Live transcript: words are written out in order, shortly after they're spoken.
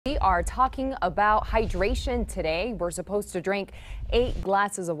We are talking about hydration today. We're supposed to drink 8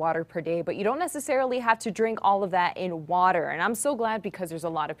 glasses of water per day, but you don't necessarily have to drink all of that in water. And I'm so glad because there's a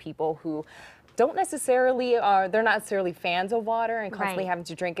lot of people who don't necessarily they're not necessarily fans of water and constantly having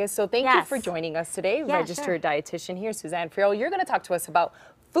to drink it. So thank you for joining us today. Registered dietitian here, Suzanne Farrell. You're going to talk to us about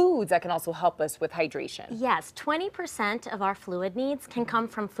foods that can also help us with hydration. Yes, 20% of our fluid needs can come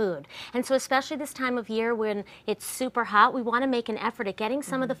from food. And so especially this time of year when it's super hot, we want to make an effort at getting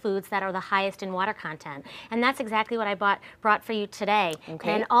some of the foods that are the highest in water content. And that's exactly what I brought for you today.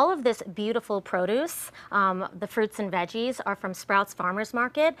 And all of this beautiful produce, the fruits and veggies, are from Sprouts Farmers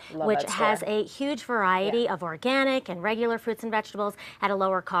Market, which has a huge variety of organic and regular fruits and vegetables at a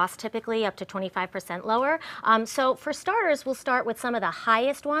lower cost, typically up to 25% lower. So for starters, we'll start with some of the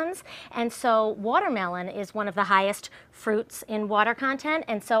highest ones, and so watermelon is one of the highest fruits in water content,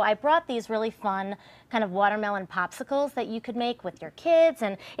 and so I brought these really fun kind of watermelon popsicles that you could make with your kids,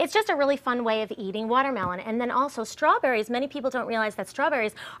 and it's just a really fun way of eating watermelon. And then also strawberries. Many people don't realize that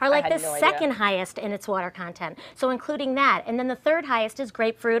strawberries are like the second highest in its water content, so including that. And then the third highest is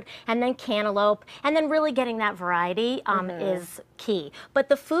grapefruit, and then cantaloupe, and then really getting that variety is key. But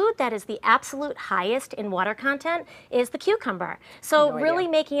the food that is the absolute highest in water content is the cucumber. So really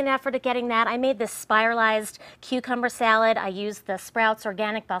making an effort at getting that. I made this spiralized cucumber salad. I used the Sprouts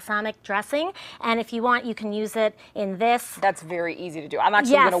organic balsamic dressing, and if you want, you can use it in this. That's very easy to do. I'm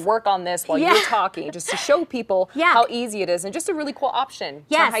actually going to work on this while you're talking, just to show people how easy it is, and just a really cool option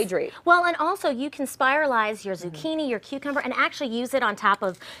to hydrate. Well, and also you can spiralize your zucchini, your cucumber, and actually use it on top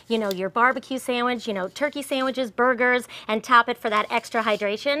of, you know, your barbecue sandwich, you know, turkey sandwiches, burgers, and top it for that extra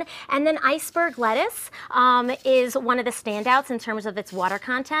hydration. And then iceberg lettuce is one of the standouts in terms of its water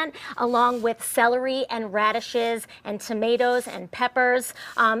content, along with celery and radishes and tomatoes and peppers.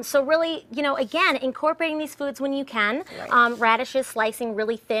 So really, you know, again, incorporating these foods when you can. Radishes slicing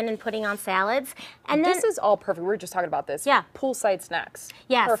really thin and putting on salads. And this is all perfect. We were just talking about this. Poolside snacks.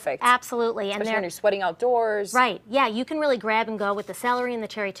 Yes, perfect. Absolutely. Especially when you're sweating outdoors. Right. Yeah, you can really grab and go with the celery and the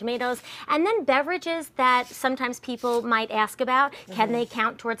cherry tomatoes. And then beverages that sometimes people might ask about, can they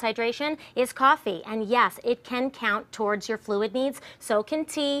count towards hydration, is coffee. And yes, it can count towards your fluid needs. So can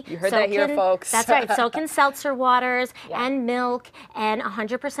tea. You heard that here, folks. That's right. So can seltzer waters and milk and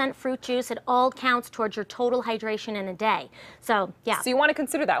 100% fruit juice. It all counts towards your total hydration in a day. So, So you want to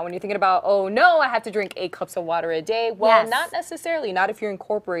consider that when you're thinking about, oh no, I have to drink 8 cups of water a day. Well, not necessarily. Not if you're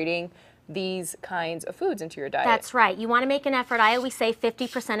incorporating these kinds of foods into your diet. That's right. You want to make an effort. I always say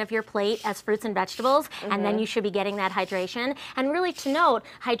 50% of your plate as fruits and vegetables, and then you should be getting that hydration. And really to note,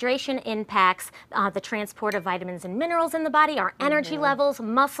 hydration impacts the transport of vitamins and minerals in the body, our energy levels,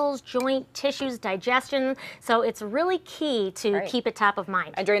 muscles, joint, tissues, digestion. So it's really key to keep it top of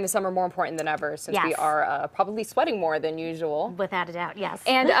mind. And during the summer, more important than ever, since we are probably sweating more than usual. Without a doubt, yes.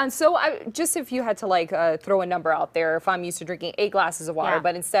 And so just if you had to like throw a number out there, if I'm used to drinking 8 glasses of water,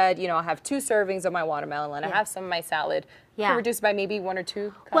 but instead, you know, I have 2 servings of my watermelon, I have some of my salad, can reduce by maybe 1 or 2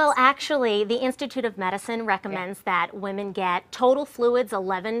 cups? Well, actually, the Institute of Medicine recommends that women get total fluids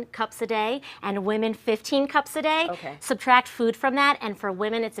 11 cups a day and women 15 cups a day. Subtract food from that, and for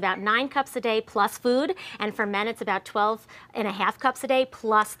women it's about 9 cups a day plus food, and for men it's about 12.5 cups a day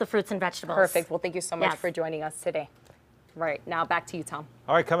plus the fruits and vegetables. Perfect. Well, thank you so much for joining us today. Right, now back to you, Tom.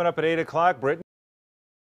 All right, coming up at 8 o'clock, Brittany.